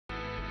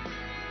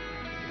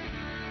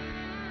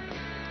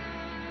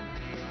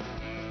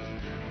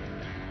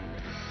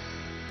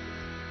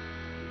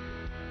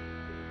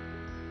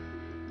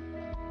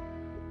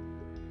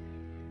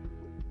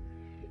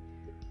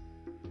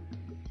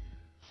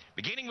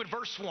with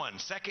verse 1,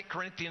 2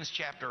 Corinthians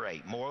chapter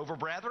 8. Moreover,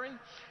 brethren,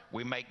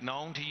 we make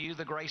known to you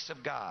the grace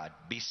of God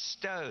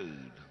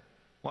bestowed.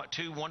 What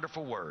two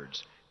wonderful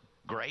words.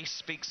 Grace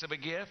speaks of a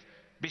gift.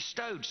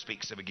 Bestowed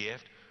speaks of a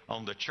gift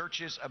on the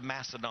churches of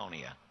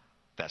Macedonia,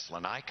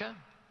 Thessalonica,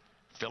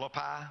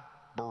 Philippi,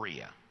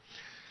 Berea.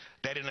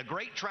 That in a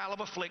great trial of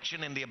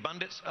affliction, in the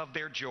abundance of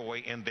their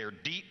joy, in their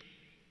deep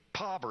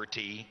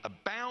poverty,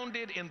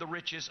 abounded in the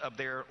riches of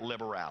their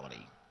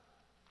liberality.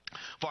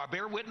 For I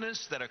bear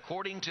witness that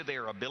according to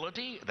their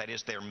ability, that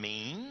is their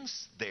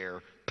means,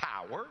 their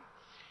power,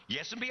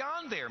 yes, and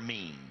beyond their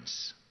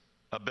means,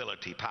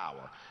 ability,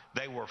 power,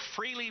 they were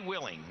freely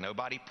willing,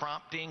 nobody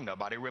prompting,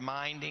 nobody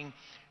reminding,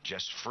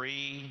 just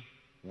free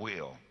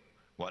will,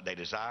 what they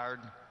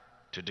desired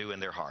to do in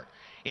their heart,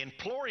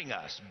 imploring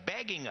us,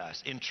 begging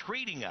us,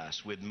 entreating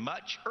us with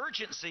much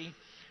urgency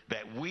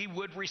that we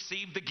would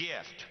receive the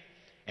gift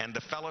and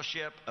the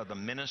fellowship of the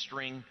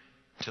ministering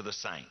to the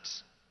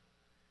saints.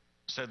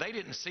 So they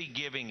didn't see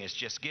giving as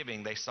just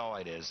giving, they saw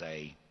it as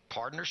a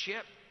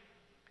partnership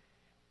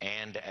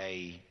and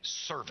a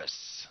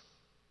service.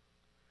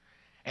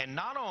 And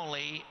not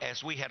only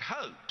as we had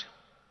hoped,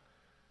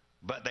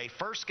 but they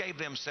first gave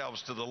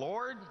themselves to the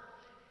Lord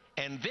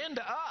and then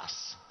to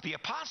us, the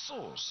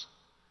apostles,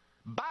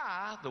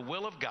 by the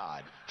will of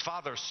God.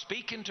 Father,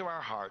 speak into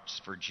our hearts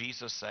for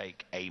Jesus'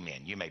 sake.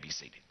 Amen. You may be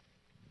seated.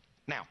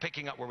 Now,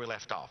 picking up where we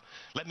left off,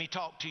 let me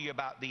talk to you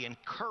about the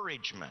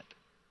encouragement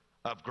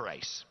of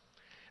grace.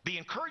 The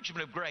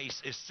encouragement of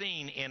grace is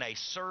seen in a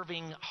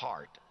serving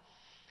heart.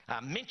 I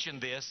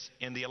mentioned this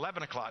in the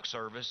 11 o'clock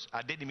service.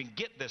 I didn't even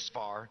get this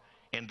far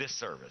in this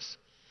service.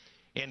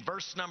 In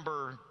verse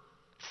number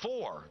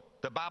 4,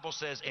 the Bible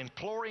says,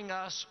 imploring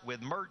us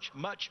with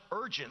much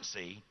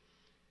urgency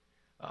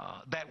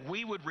that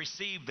we would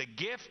receive the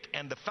gift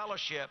and the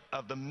fellowship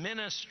of the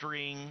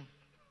ministering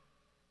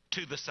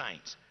to the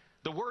saints.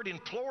 The word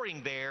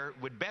imploring there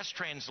would best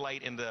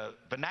translate in the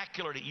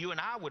vernacular that you and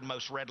I would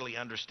most readily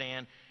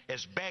understand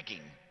as begging.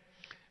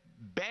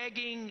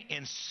 Begging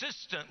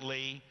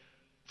insistently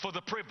for the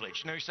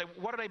privilege. Now you say,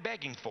 what are they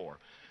begging for?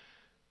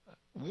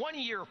 1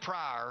 year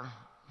prior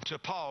to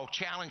Paul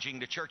challenging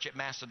the church at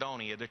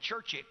Macedonia, the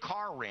church at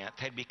Corinth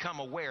had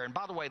become aware, and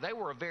by the way, they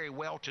were a very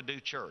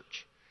well-to-do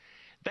church.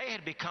 They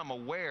had become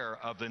aware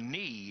of the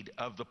need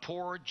of the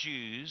poor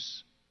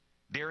Jews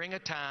during a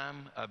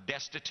time of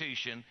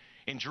destitution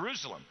in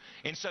Jerusalem.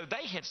 And so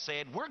they had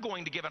said, we're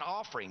going to give an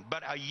offering,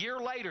 but a year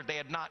later they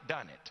had not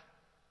done it.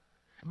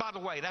 By the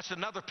way, that's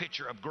another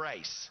picture of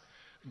grace.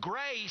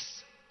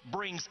 Grace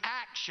brings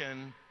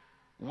action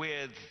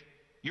with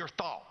your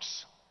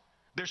thoughts.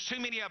 There's too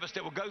many of us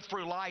that will go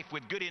through life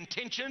with good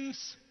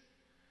intentions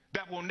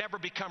that will never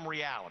become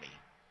reality.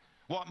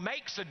 What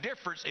makes a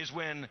difference is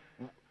when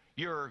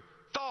your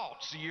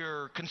thoughts,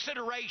 your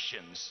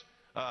considerations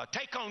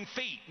take on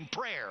feet in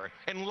prayer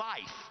and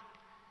life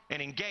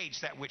and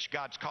engage that which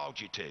God's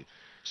called you to.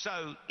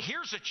 So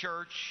here's a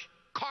church,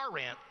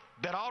 Corinth,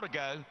 that ought to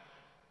go.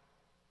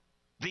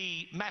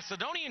 The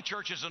Macedonian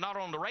churches are not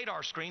on the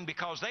radar screen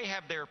because they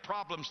have their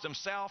problems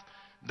themselves.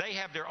 They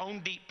have their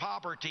own deep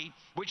poverty,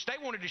 which they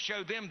wanted to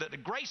show them that the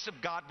grace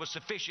of God was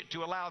sufficient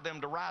to allow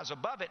them to rise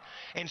above it.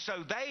 And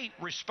so they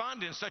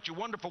responded in such a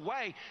wonderful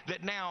way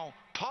that now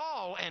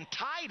Paul and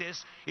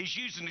Titus is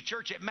using the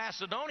church at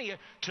Macedonia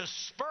to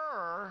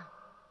spur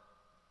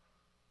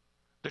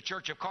the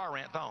church of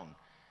Corinth on.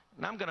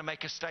 And I'm going to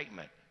make a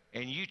statement,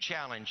 and you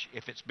challenge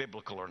if it's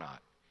biblical or not.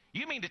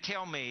 You mean to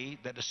tell me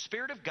that the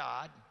Spirit of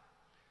God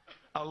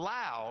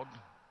allowed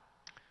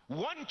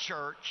one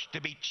church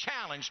to be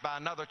challenged by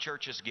another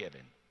church's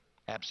giving?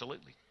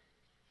 Absolutely.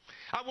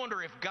 I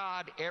wonder if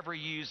God ever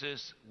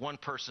uses one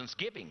person's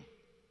giving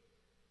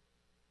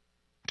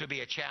to be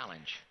a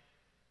challenge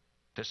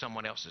to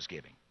someone else's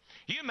giving.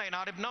 You may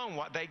not have known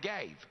what they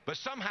gave, but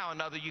somehow or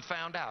another you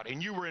found out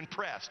and you were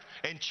impressed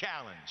and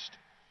challenged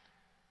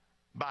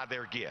by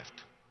their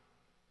gift.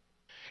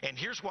 And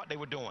here's what they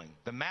were doing.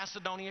 The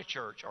Macedonia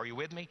church, are you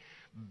with me,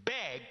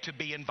 begged to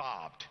be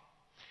involved.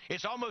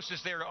 It's almost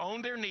as they're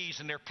on their knees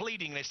and they're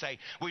pleading. They say,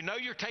 we know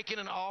you're taking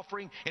an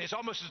offering. And it's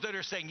almost as though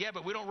they're saying, yeah,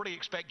 but we don't really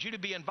expect you to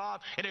be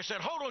involved. And they're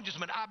saying, hold on just a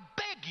minute. I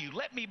beg you,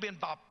 let me be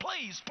involved.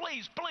 Please,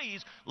 please,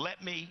 please,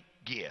 let me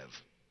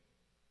give.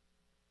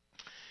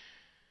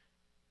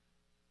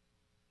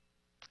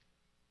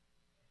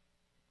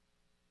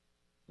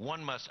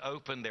 One must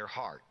open their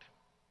heart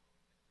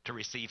to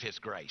receive His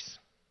grace.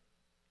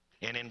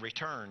 And in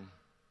return,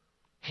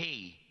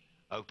 He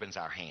opens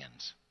our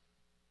hands.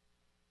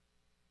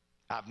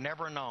 I've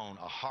never known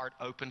a heart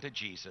open to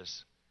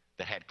Jesus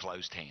that had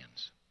closed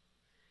hands.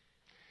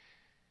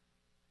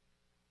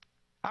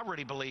 I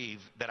really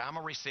believe that I'm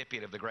a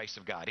recipient of the grace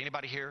of God.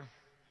 Anybody here?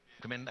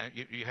 Come in,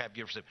 you have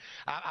your recipient.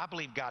 I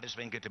believe God has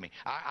been good to me.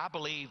 I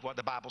believe what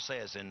the Bible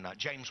says in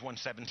James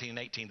 1:17 and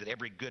 18, that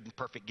every good and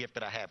perfect gift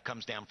that I have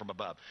comes down from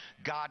above.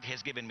 God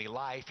has given me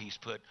life. He's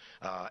put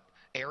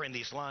air in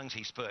these lungs.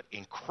 He's put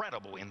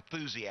incredible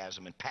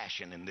enthusiasm and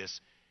passion in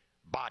this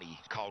body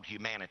called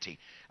humanity.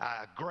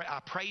 I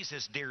praise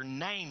his dear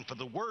name for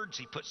the words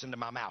he puts into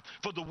my mouth,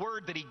 for the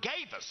word that he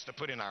gave us to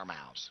put in our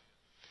mouths.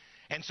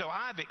 And so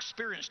I've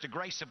experienced the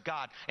grace of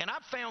God, and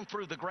I've found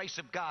through the grace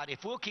of God,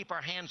 if we'll keep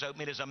our hands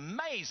open, it is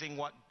amazing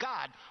what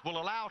God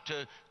will allow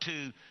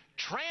to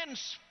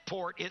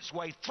transport its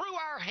way through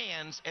our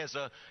hands as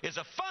a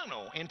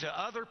funnel into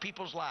other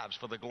people's lives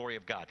for the glory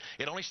of God.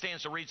 It only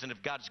stands to reason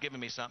if God's given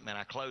me something and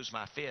I close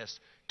my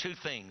fist. Two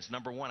things.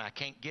 Number one, I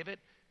can't give it.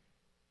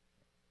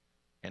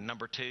 And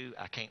number two,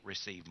 I can't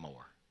receive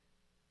more.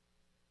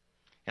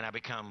 And I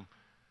become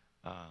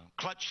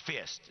clutch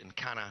fist and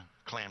kind of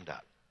clammed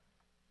up.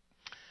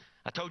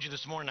 I told you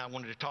this morning I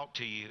wanted to talk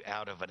to you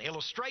out of an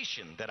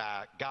illustration that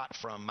I got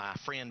from my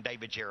friend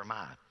David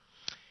Jeremiah.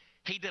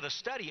 He did a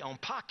study on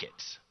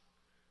pockets.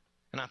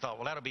 And I thought,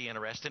 well, that'll be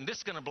interesting. This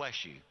is going to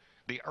bless you.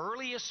 The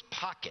earliest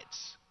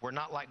pockets were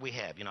not like we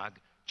have. You know,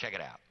 check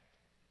it out.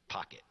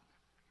 Pocket.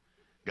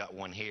 Got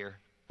one here.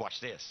 Watch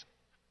this.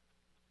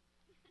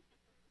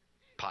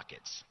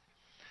 Pockets.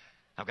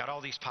 I've got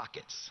all these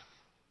pockets.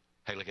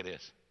 Hey, look at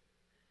this.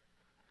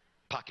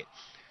 Pocket.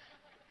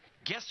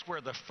 Guess where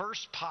the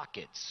first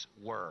pockets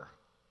were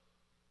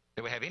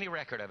that we have any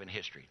record of in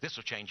history? This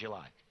will change your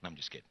life. No, I'm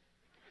just kidding.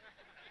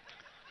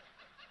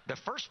 The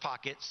first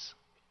pockets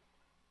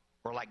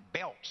were like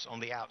belts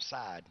on the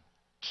outside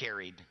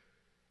carried,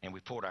 and we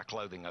pulled our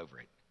clothing over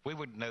it. We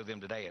would know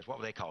them today as, what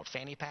were they called?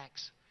 Fanny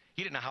packs?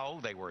 You didn't know how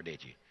old they were,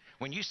 did you?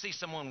 When you see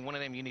someone, one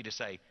of them, you need to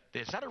say,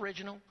 is that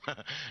original?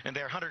 And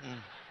they're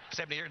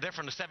 170 years, they're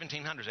from the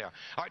 1700s. They are.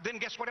 All right, then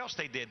guess what else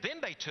they did?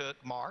 Then they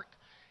took, Mark,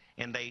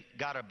 and they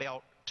got a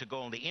belt to go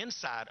on the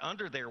inside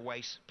under their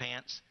waist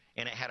pants,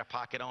 and it had a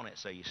pocket on it,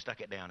 so you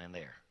stuck it down in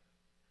there.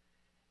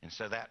 And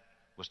so that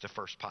was the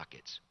first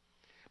pockets.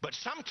 But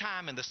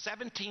sometime in the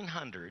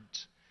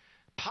 1700s,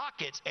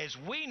 pockets as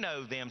we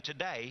know them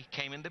today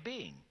came into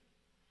being.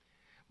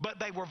 But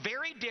they were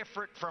very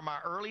different from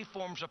our early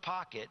forms of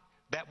pocket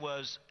that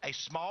was a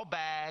small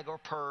bag or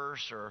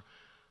purse or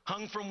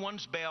hung from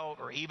one's belt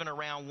or even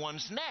around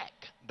one's neck.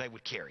 They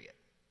would carry it.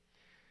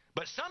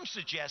 But some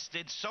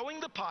suggested sewing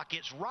the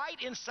pockets right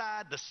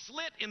inside the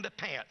slit in the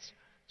pants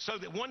so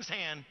that one's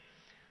hand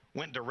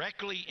went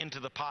directly into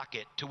the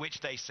pocket, to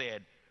which they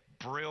said,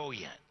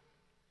 brilliant.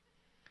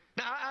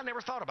 Now, I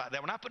never thought about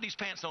that. When I put these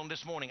pants on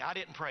this morning, I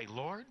didn't pray,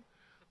 Lord,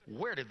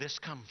 where did this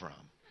come from?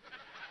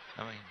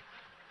 I mean,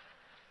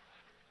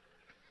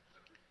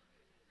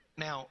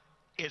 now,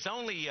 as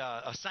only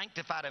a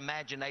sanctified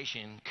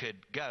imagination could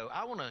go,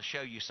 I want to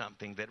show you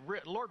something that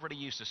Lord really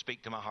used to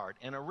speak to my heart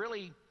in a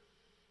really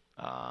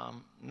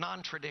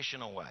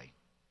non-traditional way.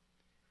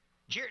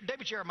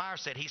 David Jeremiah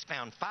said he's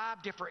found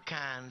 5 different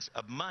kinds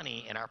of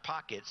money in our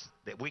pockets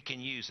that we can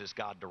use as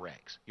God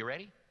directs. You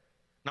ready?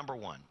 Number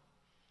 1,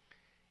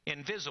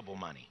 invisible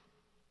money.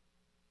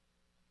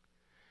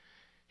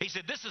 He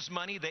said this is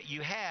money that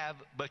you have,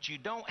 but you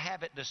don't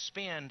have it to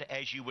spend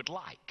as you would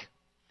like.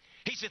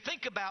 He said,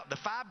 think about the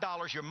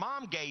 $5 your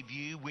mom gave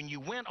you when you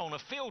went on a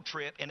field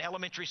trip in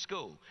elementary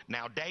school.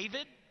 Now,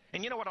 David,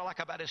 and you know what I like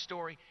about this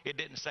story? It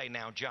didn't say,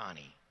 now,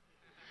 Johnny.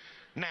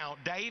 Now,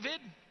 David,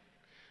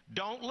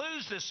 don't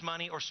lose this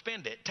money or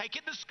spend it. Take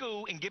it to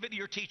school and give it to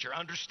your teacher.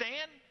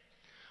 Understand?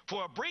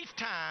 For a brief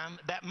time,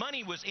 that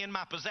money was in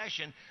my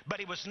possession, but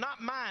it was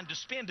not mine to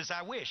spend as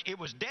I wish. It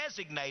was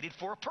designated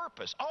for a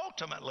purpose.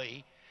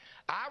 Ultimately,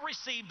 I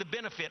received the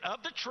benefit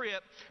of the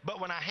trip, but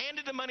when I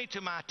handed the money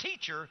to my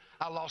teacher,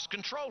 I lost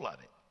control of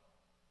it.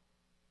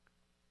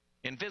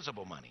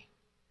 Invisible money.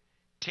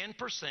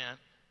 10%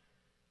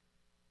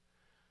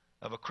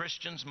 of a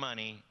Christian's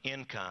money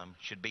income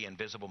should be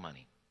invisible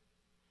money.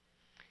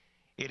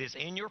 It is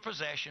in your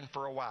possession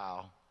for a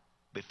while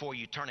before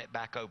you turn it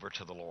back over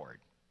to the Lord.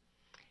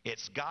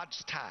 It's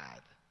God's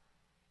tithe.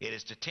 It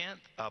is the 10th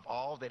of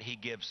all that he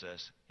gives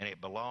us, and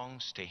it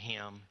belongs to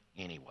him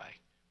anyway.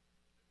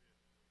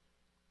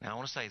 Now, I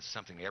want to say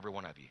something to every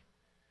one of you.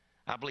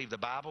 I believe the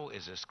Bible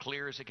is as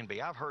clear as it can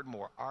be. I've heard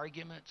more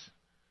arguments.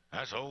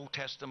 That's Old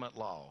Testament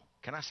law.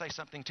 Can I say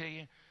something to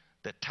you?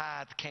 The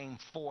tithe came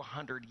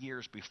 400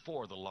 years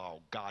before the law.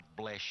 God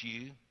bless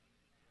you.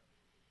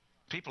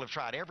 People have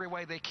tried every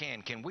way they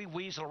can. Can we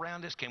weasel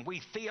around this? Can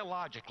we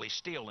theologically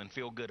steal and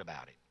feel good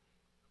about it?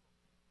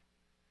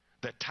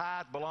 The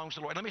tithe belongs to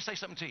the Lord. Let me say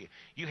something to you.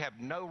 You have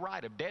no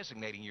right of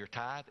designating your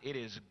tithe. It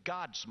is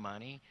God's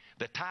money.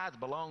 The tithe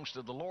belongs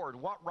to the Lord.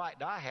 What right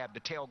do I have to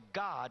tell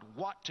God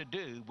what to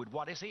do with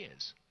what is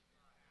his?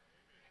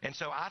 And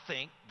so I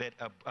think that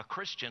a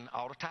Christian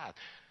ought to tithe.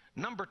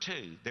 Number 2,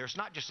 there's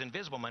not just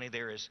invisible money,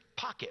 there is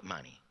pocket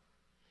money.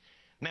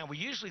 Now, we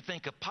usually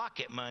think of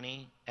pocket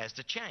money as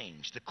the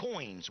change, the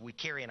coins we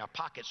carry in our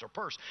pockets or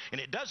purse. And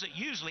it doesn't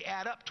usually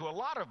add up to a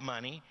lot of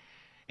money.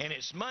 And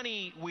it's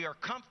money we are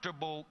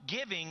comfortable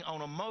giving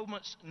on a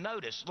moment's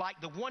notice, like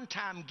the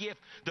one-time gift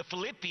the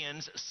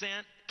Philippians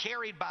sent,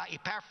 carried by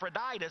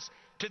Epaphroditus,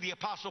 to the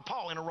Apostle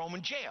Paul in a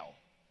Roman jail.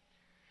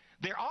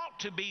 There ought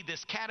to be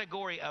this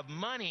category of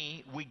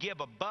money we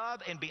give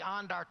above and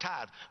beyond our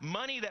tithe.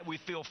 Money that we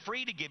feel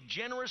free to give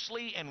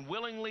generously and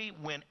willingly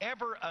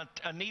whenever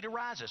a need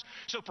arises.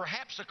 So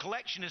perhaps a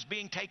collection is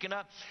being taken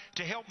up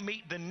to help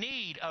meet the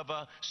need of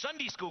a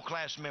Sunday school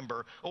class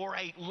member, or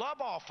a love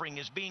offering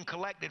is being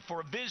collected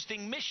for a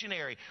visiting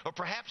missionary, or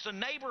perhaps a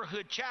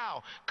neighborhood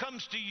child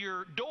comes to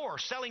your door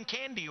selling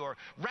candy or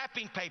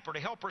wrapping paper to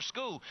help her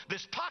school.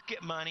 This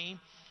pocket money,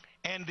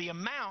 and the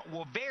amount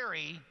will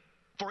vary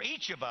for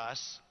each of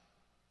us.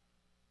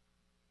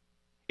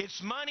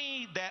 It's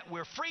money that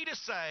we're free to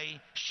say,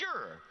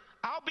 sure,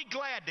 I'll be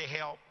glad to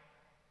help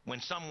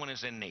when someone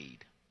is in need.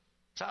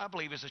 So I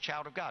believe as a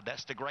child of God,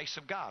 that's the grace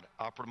of God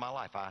offered in my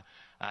life. I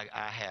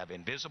have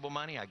invisible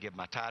money. I give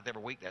my tithe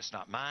every week. That's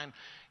not mine.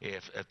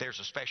 If there's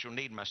a special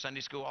need in my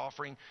Sunday school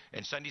offering,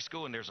 in Sunday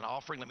school, and there's an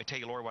offering, let me tell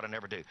you, Lord, what I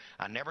never do.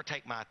 I never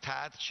take my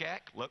tithe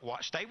check. Look,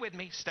 stay with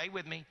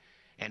me,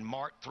 and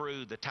mark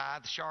through the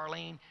tithe,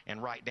 Charlene,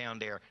 and write down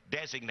there,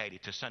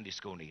 designated to Sunday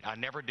school need. I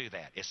never do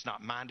that. It's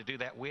not mine to do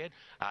that with.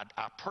 I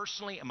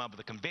personally am of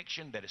the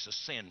conviction that it's a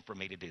sin for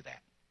me to do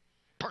that.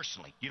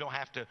 Personally, you don't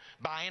have to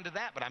buy into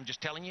that, but I'm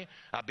just telling you,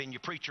 I've been your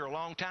preacher a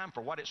long time.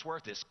 For what it's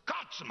worth, it's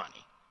God's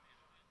money.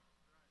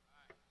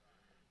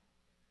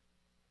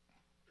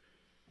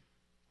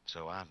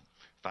 So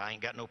if I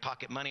ain't got no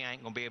pocket money, I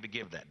ain't going to be able to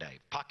give that day.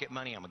 Pocket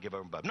money, I'm going to give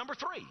over above. Number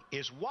 3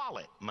 is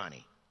wallet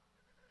money.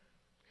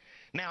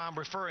 Now, I'm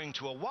referring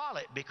to a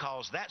wallet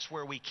because that's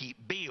where we keep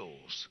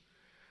bills,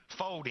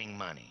 folding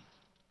money,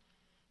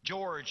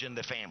 George and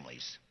the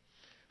families,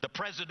 the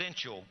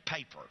presidential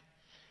paper.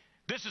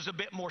 This is a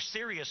bit more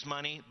serious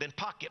money than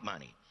pocket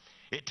money.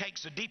 It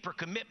takes a deeper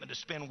commitment to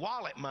spend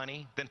wallet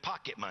money than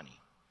pocket money.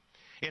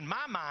 In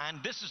my mind,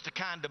 this is the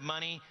kind of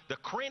money the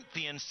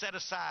Corinthians set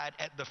aside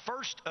at the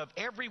first of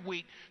every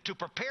week to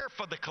prepare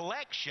for the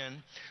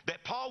collection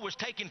that Paul was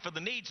taking for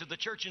the needs of the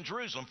church in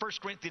Jerusalem, 1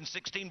 Corinthians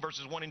 16,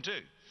 verses 1 and 2.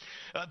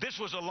 This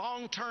was a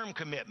long-term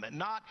commitment,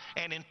 not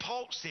an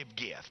impulsive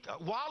gift.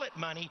 Wallet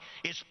money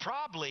is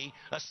probably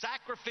a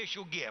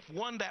sacrificial gift,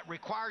 one that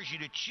requires you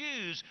to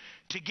choose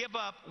to give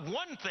up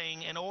one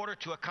thing in order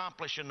to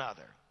accomplish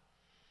another.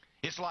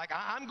 It's like,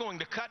 I'm going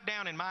to cut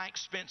down in my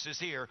expenses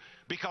here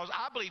because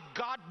I believe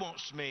God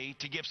wants me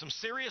to give some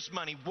serious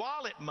money,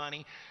 wallet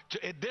money,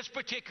 to this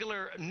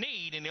particular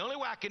need, and the only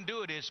way I can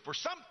do it is for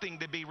something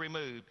to be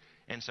removed,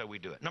 and so we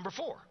do it. Number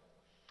 4,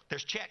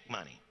 there's check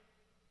money.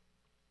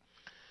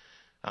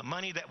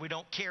 Money that we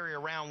don't carry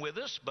around with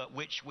us, but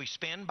which we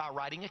spend by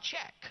writing a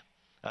check.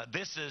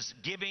 This is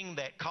giving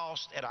that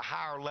costs at a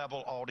higher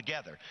level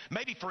altogether.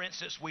 Maybe, for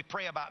instance, we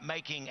pray about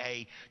making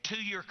a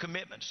 2-year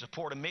commitment to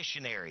support a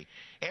missionary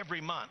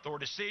every month, or a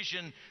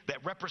decision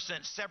that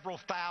represents several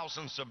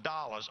thousands of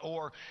dollars,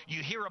 or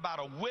you hear about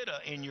a widow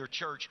in your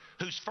church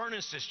whose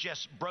furnace is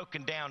just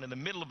broken down in the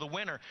middle of the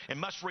winter and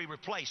must be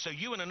replaced. So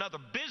you and another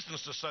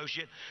business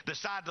associate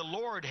decide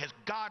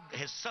God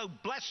has so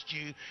blessed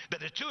you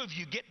that the two of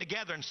you get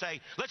together and say,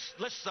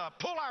 let's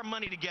pull our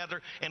money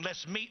together and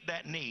let's meet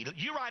that need.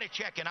 You write a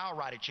check and I'll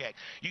write a check.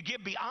 You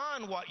give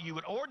beyond what you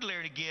would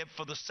ordinarily give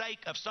for the sake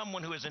of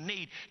someone who is in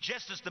need,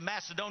 just as the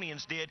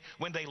Macedonians did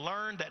when they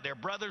learned that their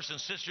brothers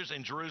and sisters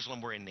in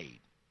Jerusalem were in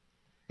need.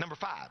 Number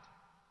 5,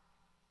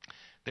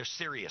 there's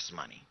serious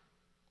money.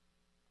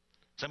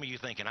 Some of you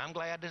thinking, I'm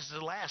glad this is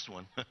the last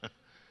one.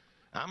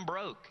 I'm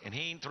broke and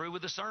he ain't through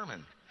with the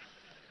sermon.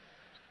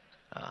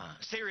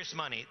 Serious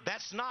money.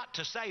 That's not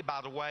to say,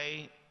 by the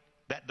way,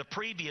 that the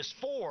previous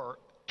 4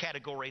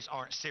 categories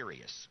aren't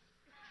serious.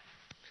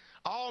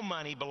 All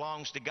money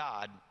belongs to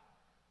God,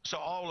 so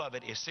all of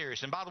it is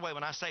serious. And by the way,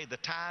 when I say the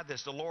tithe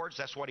is the Lord's,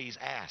 that's what he's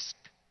asked.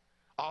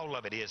 All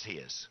of it is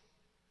his.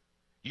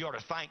 You ought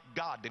to thank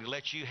God that he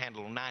lets you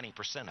handle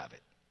 90% of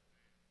it.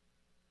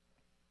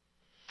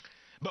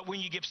 But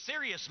when you give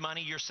serious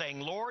money, you're saying,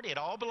 Lord, it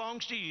all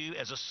belongs to you.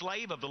 As a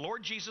slave of the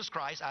Lord Jesus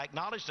Christ, I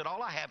acknowledge that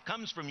all I have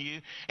comes from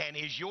you and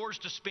is yours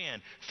to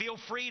spend. Feel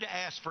free to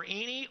ask for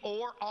any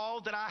or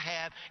all that I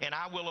have, and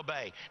I will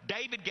obey.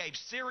 David gave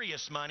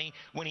serious money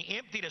when he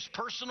emptied his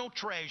personal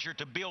treasure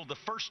to build the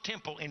first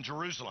temple in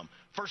Jerusalem,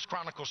 1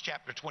 Chronicles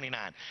chapter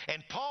 29.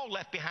 And Paul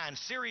left behind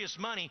serious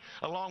money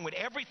along with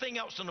everything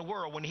else in the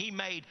world when he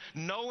made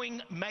knowing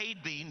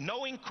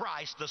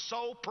Christ the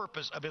sole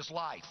purpose of his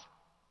life.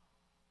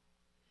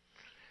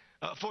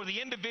 For the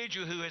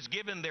individual who has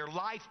given their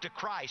life to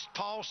Christ,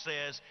 Paul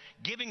says,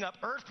 giving up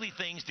earthly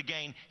things to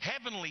gain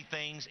heavenly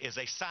things is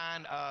a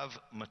sign of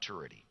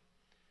maturity.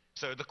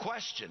 So the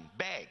question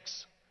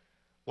begs,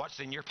 what's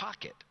in your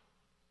pocket?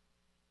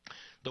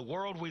 The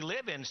world we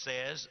live in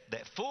says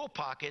that full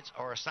pockets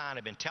are a sign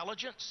of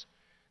intelligence,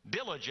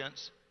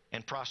 diligence,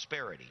 and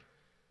prosperity.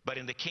 But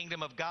in the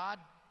kingdom of God,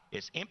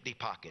 it's empty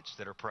pockets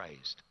that are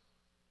praised.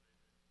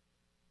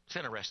 It's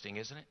interesting,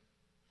 isn't it?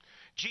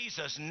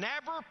 Jesus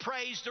never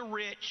praised the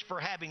rich for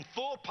having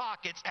full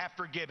pockets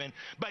after giving,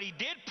 but he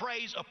did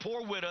praise a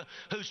poor widow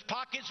whose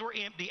pockets were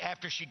empty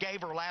after she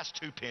gave her last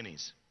 2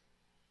 pennies.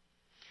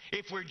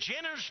 If we're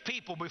generous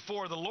people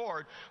before the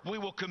Lord, we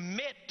will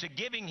commit to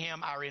giving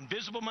Him our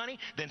invisible money.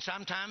 Then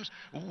sometimes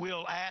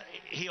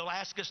He'll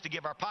ask us to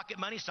give our pocket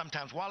money,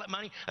 sometimes wallet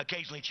money,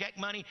 occasionally check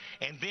money,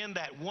 and then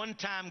that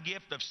one-time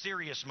gift of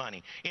serious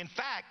money. In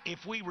fact,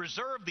 if we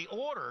reserve the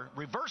order,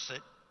 reverse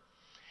it,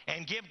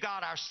 and give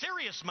God our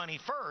serious money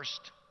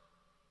first,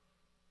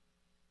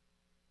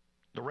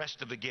 the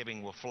rest of the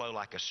giving will flow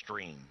like a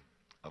stream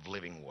of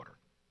living water.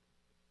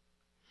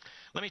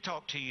 Let me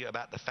talk to you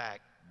about the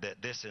fact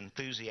that this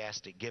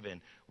enthusiastic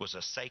giving was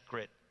a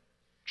sacred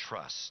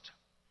trust.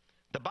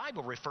 The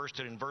Bible refers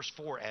to it in verse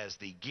 4 as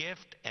the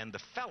gift and the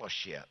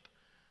fellowship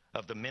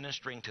of the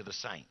ministering to the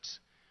saints.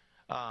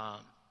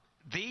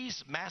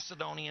 These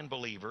Macedonian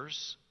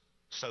believers,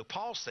 so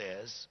Paul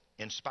says,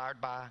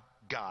 inspired by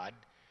God,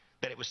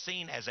 that it was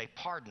seen as a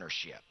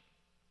partnership.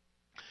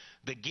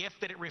 The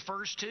gift that it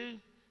refers to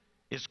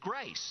is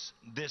grace,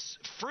 this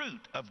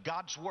fruit of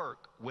God's work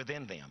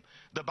within them.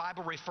 The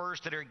Bible refers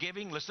to their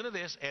giving, listen to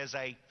this, as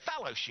a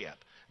fellowship.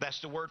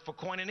 That's the word for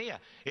koinonia.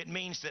 It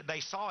means that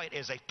they saw it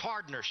as a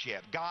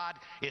partnership. God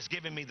is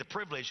giving me the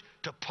privilege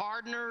to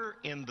partner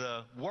in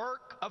the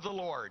work of the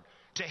Lord,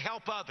 to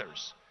help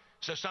others.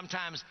 So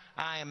sometimes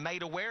I am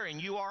made aware,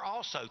 and you are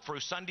also, through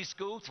Sunday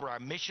school, through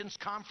our missions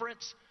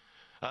conference,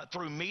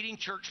 through meeting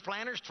church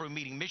planners, through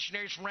meeting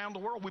missionaries from around the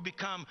world, we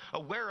become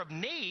aware of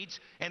needs,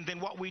 and then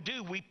what we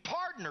do, we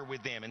partner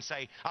with them and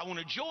say, I want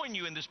to join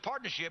you in this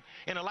partnership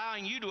in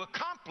allowing you to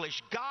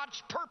accomplish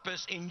God's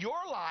purpose in your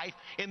life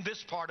in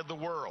this part of the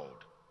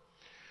world.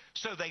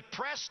 So they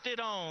pressed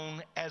it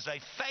on as a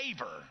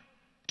favor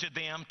to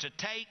them to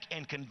take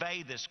and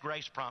convey this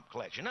grace prompt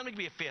collection. Now, let me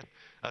give you a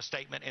fifth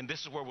statement, and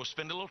this is where we'll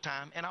spend a little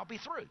time, and I'll be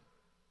through.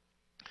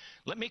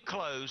 Let me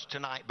close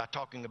tonight by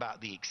talking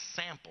about the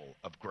example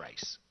of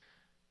grace.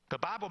 The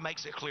Bible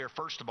makes it clear,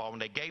 first of all, when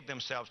they gave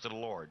themselves to the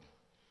Lord,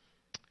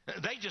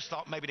 they just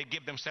thought maybe to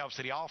give themselves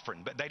to the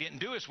offering, but they didn't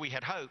do as we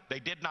had hoped. They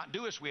did not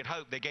do as we had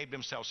hoped. They gave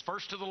themselves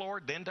first to the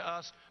Lord, then to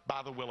us,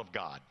 by the will of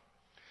God.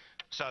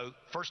 So,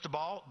 first of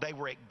all, they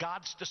were at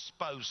God's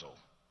disposal.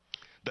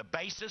 The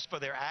basis for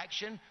their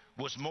action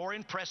was more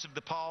impressive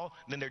to Paul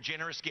than their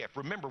generous gift.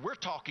 Remember, we're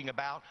talking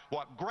about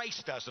what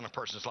grace does in a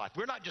person's life.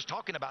 We're not just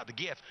talking about the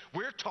gift.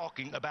 We're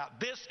talking about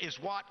this is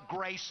what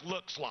grace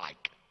looks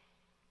like.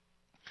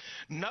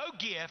 No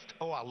gift,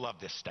 oh, I love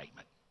this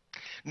statement.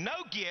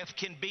 No gift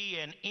can be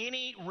in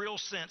any real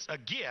sense a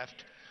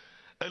gift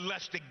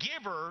unless the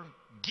giver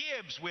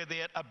gives with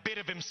it a bit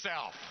of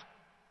himself.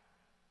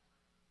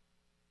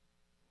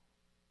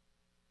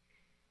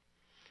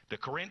 The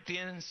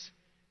Corinthians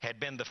had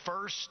been the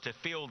first to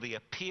feel the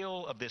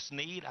appeal of this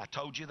need. I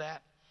told you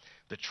that.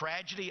 The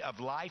tragedy of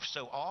life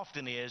so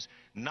often is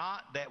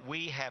not that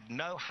we have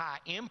no high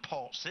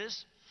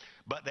impulses,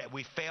 but that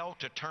we fail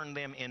to turn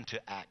them into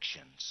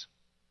actions.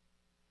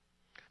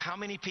 How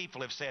many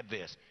people have said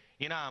this?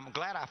 You know, I'm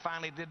glad I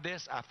finally did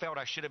this. I felt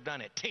I should have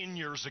done it 10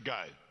 years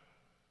ago.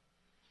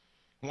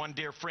 One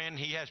dear friend,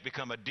 he has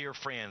become a dear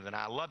friend, and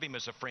I love him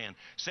as a friend,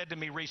 said to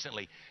me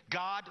recently,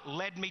 God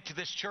led me to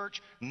this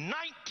church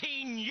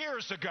 19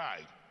 years ago.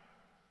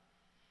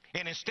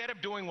 And instead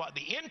of doing what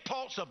the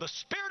impulse of the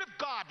Spirit of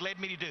God led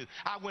me to do,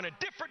 I went a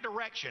different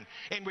direction.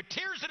 And with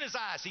tears in his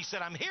eyes, he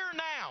said, I'm here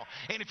now.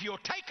 And if you'll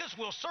take us,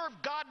 we'll serve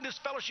God in this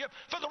fellowship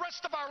for the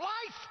rest of our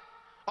life.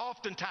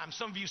 Oftentimes,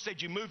 some of you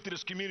said you moved to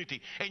this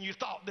community and you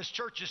thought this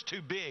church is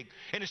too big.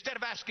 And instead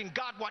of asking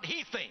God what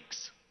he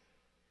thinks,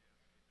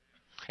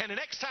 and the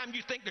next time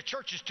you think the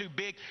church is too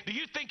big, do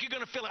you think you're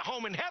going to feel at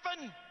home in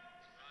heaven?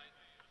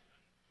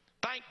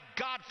 Thank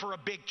God for a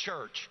big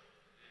church.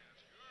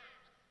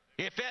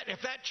 If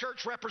that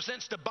church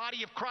represents the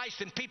body of Christ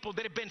and people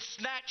that have been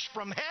snatched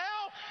from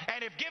hell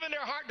and have given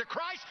their heart to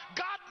Christ,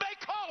 God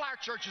may call our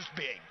churches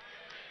big.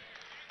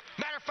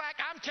 Matter of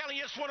fact, I'm telling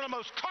you, it's one of the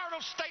most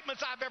carnal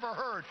statements I've ever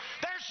heard.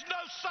 There's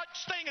no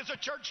such thing as a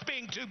church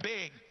being too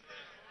big.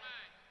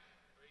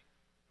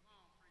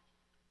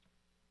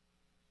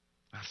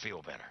 I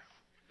feel better.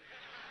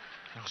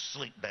 I'll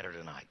sleep better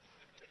tonight.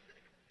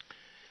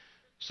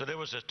 So there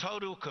was a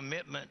total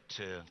commitment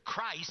to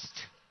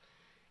Christ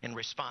in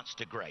response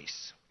to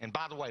grace. And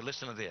by the way,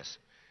 listen to this.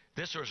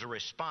 This was a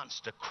response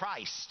to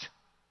Christ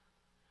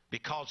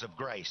because of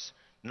grace,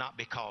 not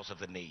because of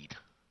the need.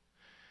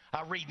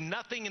 I read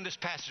nothing in this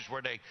passage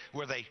where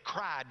they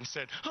cried and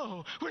said,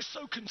 oh, we're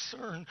so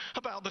concerned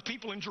about the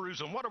people in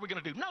Jerusalem. What are we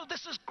going to do? No,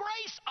 this is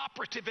grace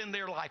operative in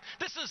their life.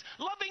 This is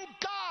loving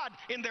God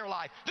in their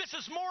life. This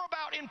is more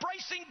about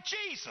embracing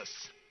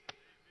Jesus.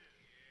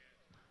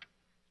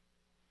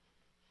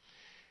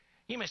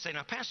 You may say,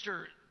 now,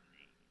 Pastor,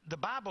 the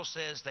Bible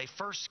says they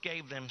first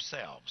gave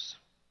themselves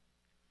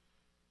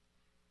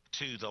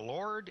to the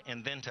Lord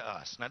and then to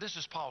us. Now, this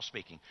is Paul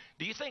speaking.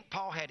 Do you think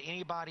Paul had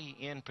anybody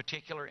in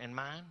particular in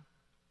mind?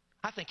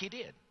 I think he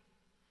did.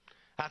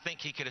 I think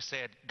he could have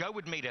said, go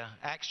with me to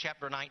Acts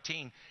chapter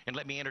 19 and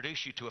let me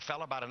introduce you to a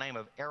fellow by the name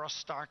of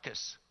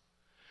Aristarchus.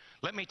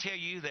 Let me tell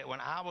you that when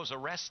I was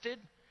arrested,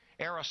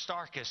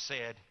 Aristarchus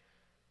said,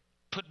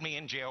 put me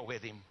in jail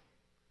with him.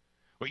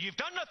 Well, you've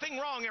done nothing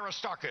wrong,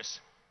 Aristarchus.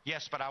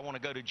 Yes, but I want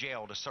to go to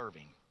jail to serve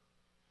him.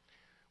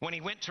 When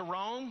he went to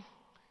Rome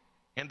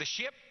and the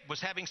ship was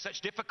having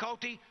such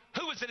difficulty,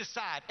 who was at his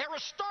side?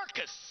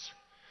 Aristarchus.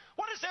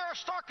 What is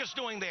Aristarchus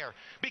doing there?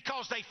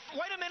 Because they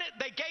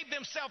gave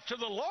themselves to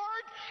the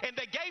Lord and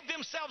they gave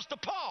themselves to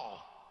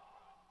Paul.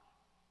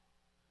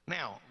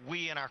 Now,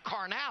 we in our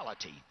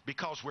carnality,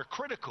 because we're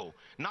critical,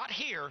 not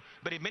here,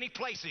 but in many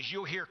places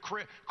you'll hear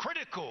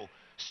critical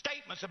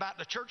statements about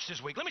the church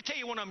this week. Let me tell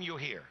you one of them you'll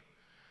hear.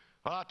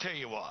 Well, I'll tell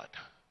you what.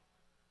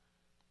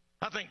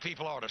 I think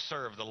people ought to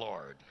serve the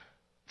Lord,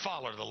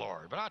 follow the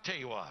Lord. But I'll tell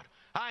you what,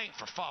 I ain't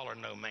for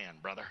following no man,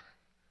 brother.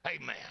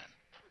 Amen.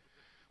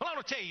 Well, I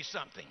want to tell you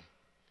something.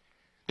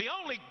 The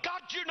only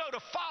God you know to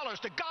follow is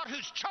the God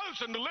who's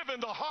chosen to live in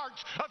the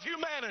hearts of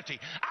humanity.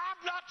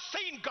 I've not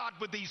seen God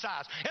with these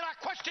eyes, and I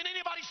question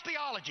anybody's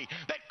theology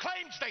that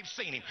claims they've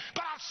seen him.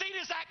 But I've seen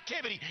his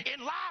activity in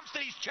lives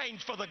that he's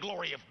changed for the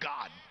glory of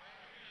God.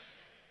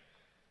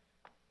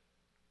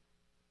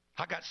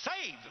 I got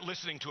saved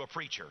listening to a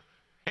preacher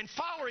and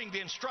following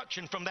the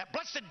instruction from that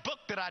blessed book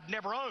that I'd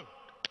never owned.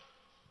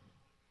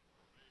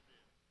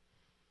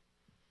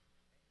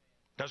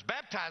 I was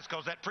baptized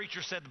because that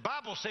preacher said the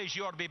Bible says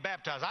you ought to be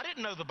baptized. I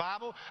didn't know the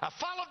Bible. I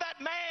followed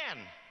that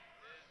man.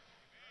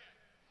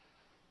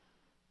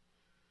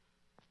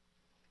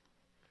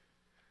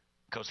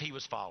 Because he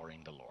was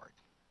following the Lord.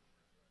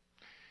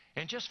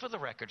 And just for the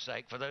record's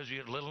sake, for those of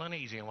you a little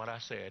uneasy in what I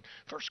said,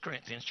 1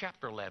 Corinthians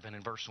chapter 11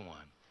 and verse 1.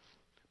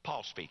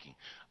 Paul speaking,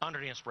 under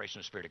the inspiration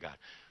of the Spirit of God.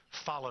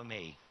 Follow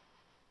me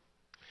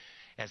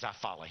as I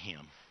follow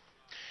him.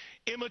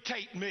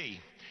 Imitate me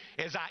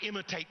as I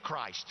imitate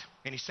Christ.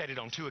 And he said it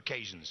on 2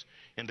 occasions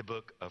in the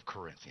book of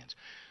Corinthians.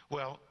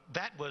 Well,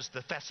 that was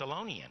the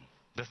Thessalonian.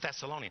 The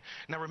Thessalonian.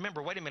 Now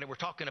remember, wait a minute, we're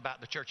talking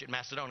about the church at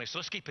Macedonia, so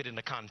let's keep it in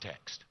the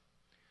context.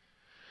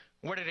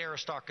 Where did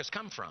Aristarchus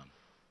come from?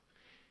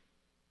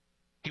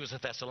 He was a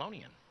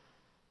Thessalonian.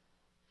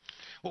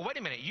 Well, wait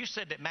a minute, you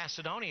said that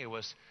Macedonia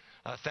was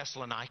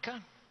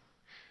Thessalonica,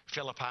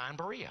 Philippi, and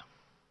Berea.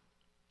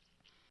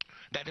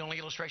 That the only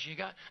illustration you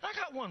got? I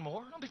got one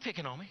more. Don't be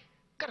picking on me.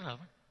 Got another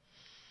one.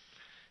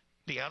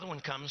 The other one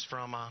comes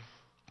from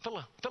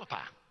Philippi.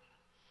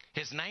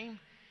 His name,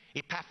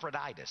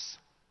 Epaphroditus.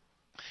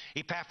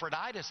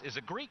 Epaphroditus is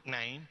a Greek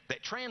name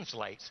that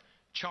translates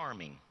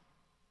charming.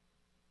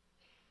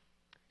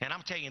 And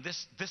I'm telling you,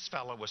 this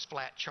fellow was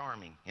flat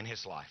charming in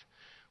his life.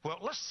 Well,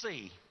 let's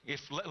see.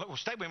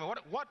 Stay with me.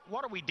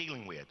 What are we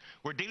dealing with?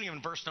 We're dealing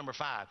in verse number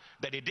 5.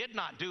 That they did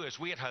not do as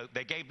we had hoped.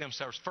 They gave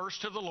themselves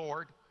first to the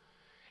Lord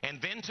and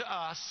then to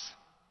us,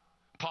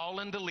 Paul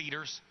and the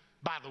leaders,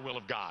 by the will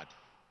of God.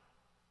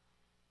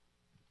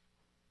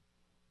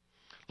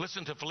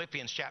 Listen to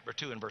Philippians chapter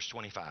 2 and verse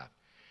 25.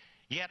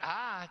 Yet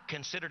I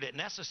considered it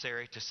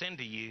necessary to send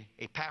to you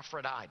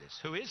Epaphroditus.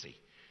 Who is he?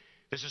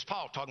 This is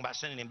Paul talking about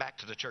sending him back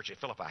to the church at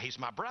Philippi. He's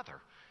my brother.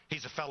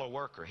 He's a fellow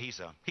worker. He's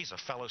a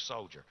fellow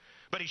soldier.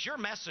 But he's your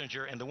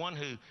messenger and the one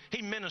who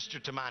he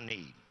ministered to my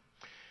need.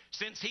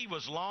 Since he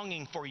was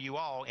longing for you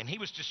all, and he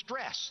was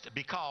distressed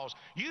because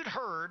you'd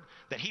heard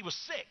that he was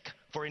sick,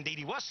 for indeed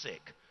he was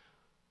sick,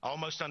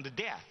 almost unto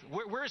death.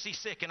 Where is he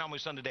sick and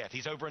almost unto death?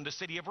 He's over in the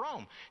city of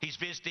Rome. He's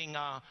visiting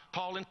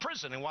Paul in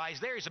prison, and while he's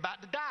there, he's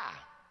about to die.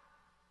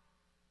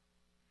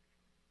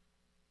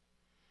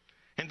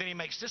 And then he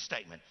makes this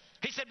statement.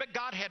 He said, but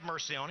God had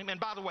mercy on him.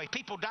 And by the way,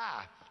 people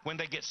die when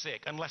they get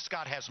sick unless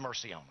God has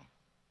mercy on them.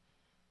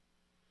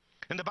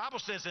 And the Bible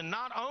says, and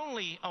not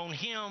only on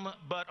him,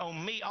 but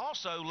on me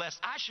also, lest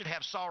I should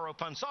have sorrow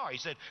upon sorrow. He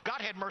said,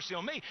 God had mercy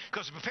on me,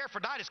 because if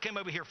Epaphroditus came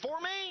over here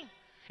for me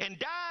and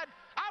died,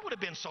 I would have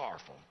been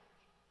sorrowful.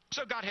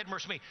 So God had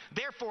mercy on me.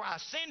 Therefore, I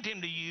send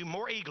him to you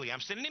more eagerly. I'm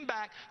sending him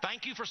back.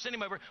 Thank you for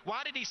sending him over.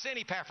 Why did he send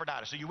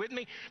Epaphroditus? Are you with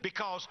me?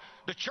 Because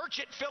the church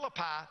at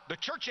Philippi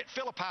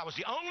was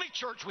the only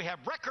church we have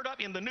record of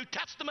in the New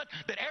Testament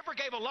that ever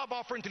gave a love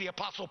offering to the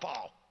Apostle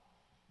Paul.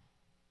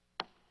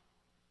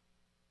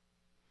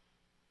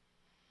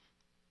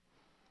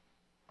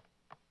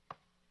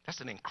 That's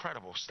an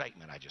incredible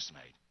statement I just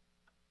made.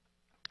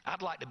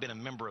 I'd like to have been a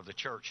member of the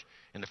church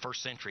in the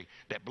first century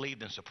that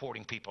believed in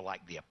supporting people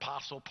like the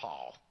Apostle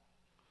Paul.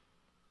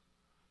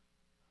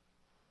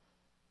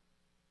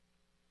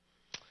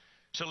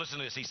 So listen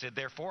to this. He said,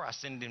 therefore, I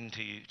send him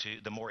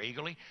to the more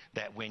eagerly,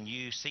 that when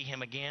you see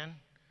him again,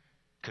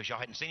 because y'all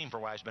hadn't seen him for a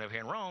while, he's been over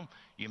here in Rome,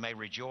 you may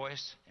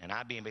rejoice, and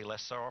I being be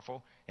less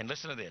sorrowful. And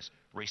listen to this.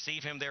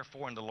 Receive him,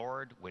 therefore, in the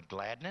Lord with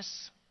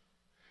gladness,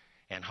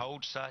 and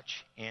hold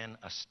such in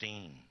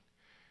esteem.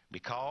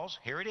 Because,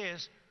 here it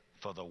is,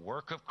 for the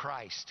work of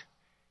Christ,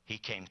 he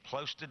came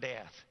close to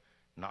death,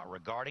 not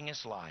regarding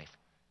his life,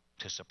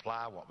 to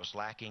supply what was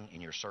lacking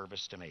in your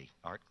service to me.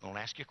 All right, I want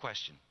to ask you a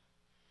question.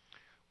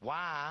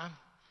 Why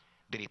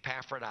did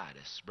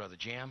Epaphroditus, Brother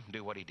Jim,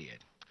 do what he did?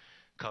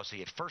 Because he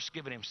had first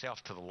given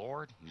himself to the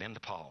Lord, and then to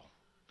Paul.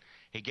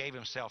 He gave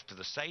himself to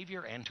the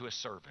Savior and to his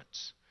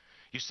servants.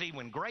 You see,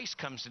 when grace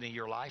comes into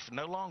your life,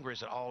 no longer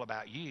is it all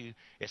about you.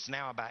 It's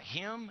now about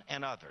him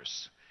and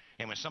others.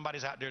 And when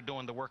somebody's out there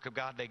doing the work of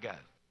God, they go.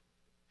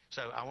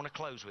 So I want to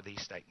close with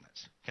these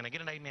statements. Can I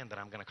get an amen that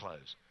I'm going to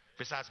close?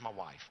 Besides my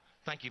wife.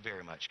 Thank you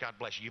very much. God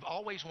bless you. You've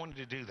always wanted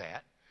to do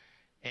that,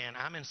 and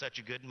I'm in such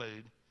a good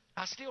mood.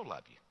 I still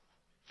love you.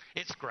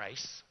 It's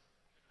grace.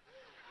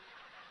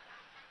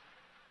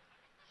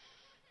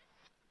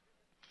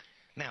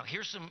 Now,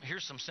 here's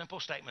some simple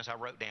statements I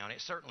wrote down.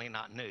 It's certainly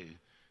not new,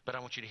 but I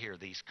want you to hear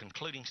these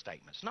concluding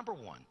statements. Number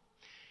one,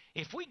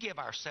 if we give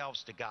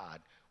ourselves to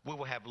God, we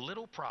will have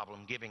little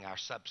problem giving our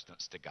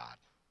substance to God.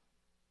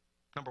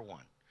 Number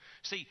one.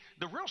 See,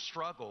 the real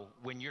struggle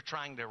when you're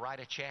trying to write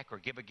a check or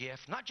give a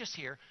gift, not just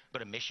here,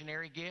 but a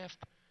missionary gift.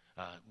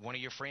 One of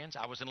your friends,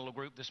 I was in a little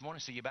group this morning.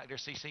 See you back there,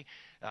 CC.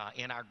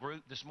 In our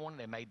group this morning,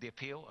 they made the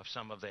appeal of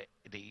some of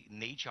the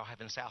needs y'all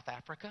have in South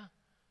Africa.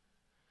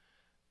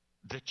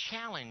 The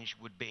challenge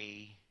would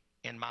be,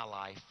 in my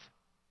life,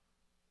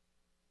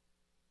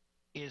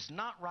 is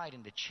not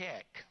writing the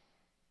check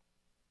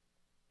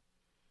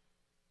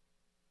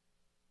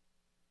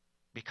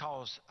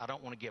because I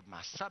don't want to give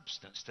my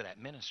substance to that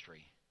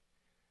ministry.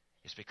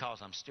 It's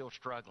because I'm still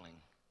struggling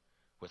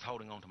with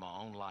holding on to my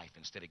own life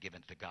instead of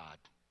giving it to God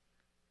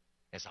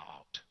as I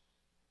ought.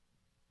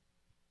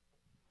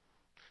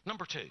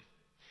 Number two,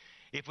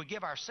 if we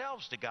give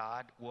ourselves to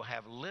God, we'll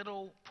have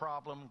little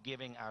problem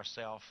giving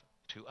ourselves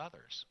to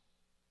others.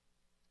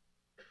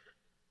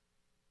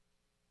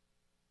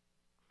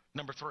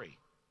 Number three,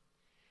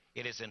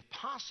 it is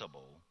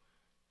impossible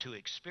to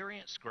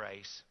experience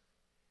grace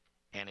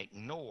and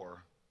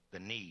ignore the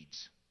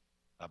needs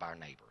of our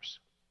neighbors.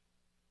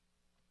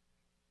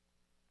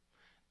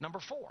 Number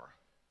four,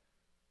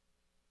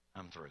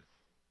 I'm through.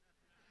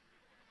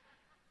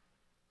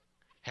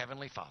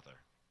 Heavenly Father,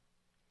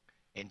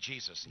 in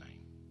Jesus'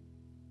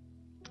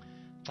 name,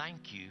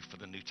 thank you for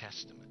the New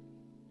Testament.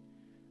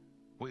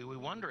 We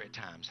wonder at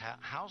times,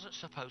 how's it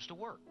supposed to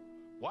work?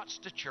 What's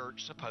the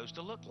church supposed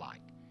to look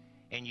like?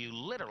 And you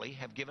literally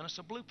have given us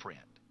a blueprint.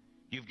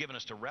 You've given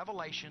us the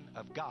revelation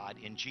of God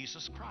in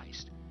Jesus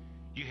Christ.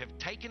 You have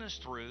taken us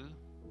through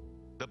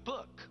the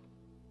book,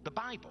 the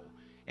Bible,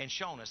 and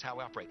shown us how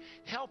we operate.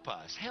 Help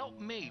us, help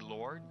me,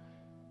 Lord,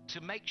 to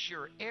make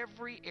sure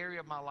every area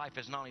of my life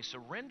is not only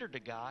surrendered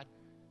to God,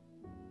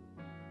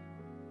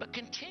 but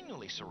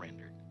continually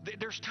surrendered.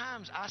 There's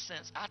times I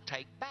sense I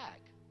take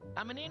back.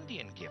 I'm an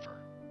Indian giver.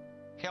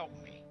 Help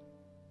me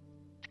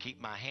to keep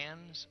my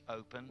hands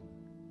open,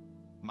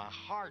 my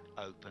heart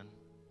open,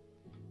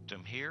 to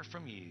hear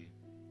from you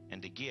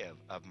and to give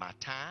of my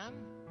time,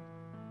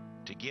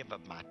 to give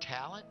of my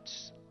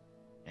talents,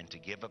 and to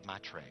give of my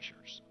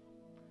treasures.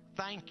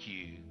 Thank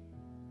you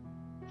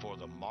for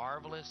the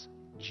marvelous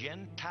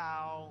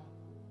Gentile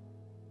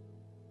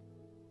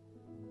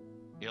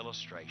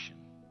illustration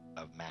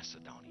of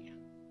Macedonia.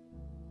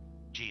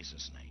 In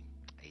Jesus' name.